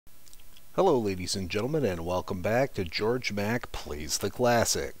Hello ladies and gentlemen, and welcome back to Georg Mack Plays the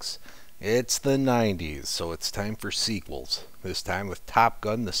Classics. It's the 90s, so it's time for sequels, this time with Top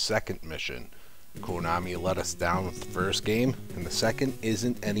Gun the second mission. Konami let us down with the first game, and the second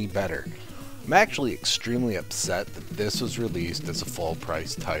isn't any better. I'm actually extremely upset that this was released as a full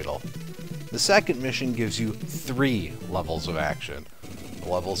price title. The second mission gives you 3 levels of action. The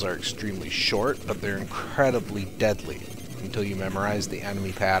levels are extremely short, but they're incredibly deadly. Until you memorize the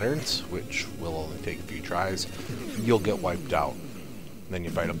enemy patterns, which will only take a few tries, you'll get wiped out. Then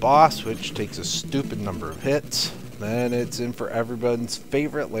you fight a boss, which takes a stupid number of hits. Then it's in for everyone's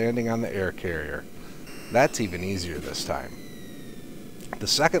favorite landing on the air carrier. That's even easier this time. The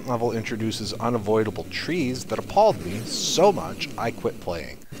second level introduces unavoidable trees that appalled me so much I quit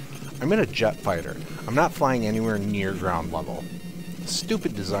playing. I'm in a jet fighter. I'm not flying anywhere near ground level.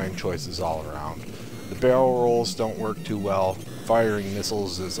 Stupid design choices all around. The barrel rolls don't work too well. Firing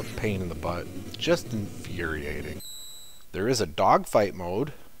missiles is a pain in the butt. Just infuriating. There is a dogfight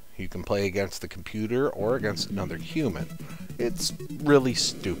mode. You can play against the computer or against another human. It's really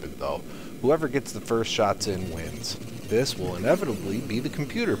stupid though. Whoever gets the first shots in wins. This will inevitably be the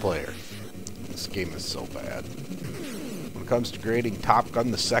computer player. This game is so bad. When it comes to grading Top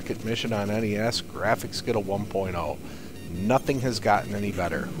Gun the second mission on NES, graphics get a 1.0. Nothing has gotten any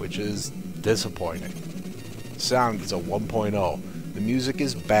better, which is disappointing. Sound is a 1.0. The music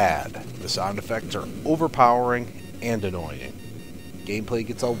is bad. The sound effects are overpowering and annoying. Gameplay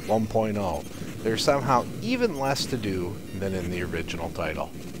gets a 1.0. There's somehow even less to do than in the original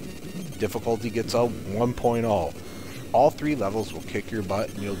title. Difficulty gets a 1.0. All 3 levels will kick your butt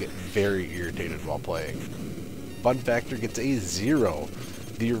and you'll get very irritated while playing. Fun factor gets a 0.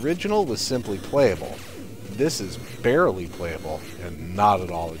 The original was simply playable. This is barely playable and not at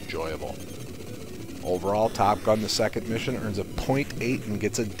all enjoyable. Overall, Top Gun the second mission earns a 0.8 and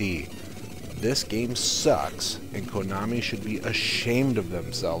gets a D. This game sucks, and Konami should be ashamed of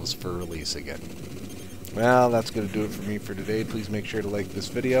themselves for releasing it. Well, that's going to do it for me for today. Please make sure to like this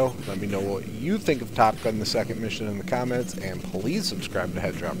video. Let me know what you think of Top Gun the second mission in the comments, and please subscribe to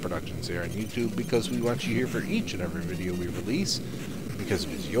Head Drop Productions here on YouTube because we want you here for each and every video we release, because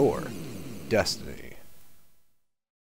it is your destiny.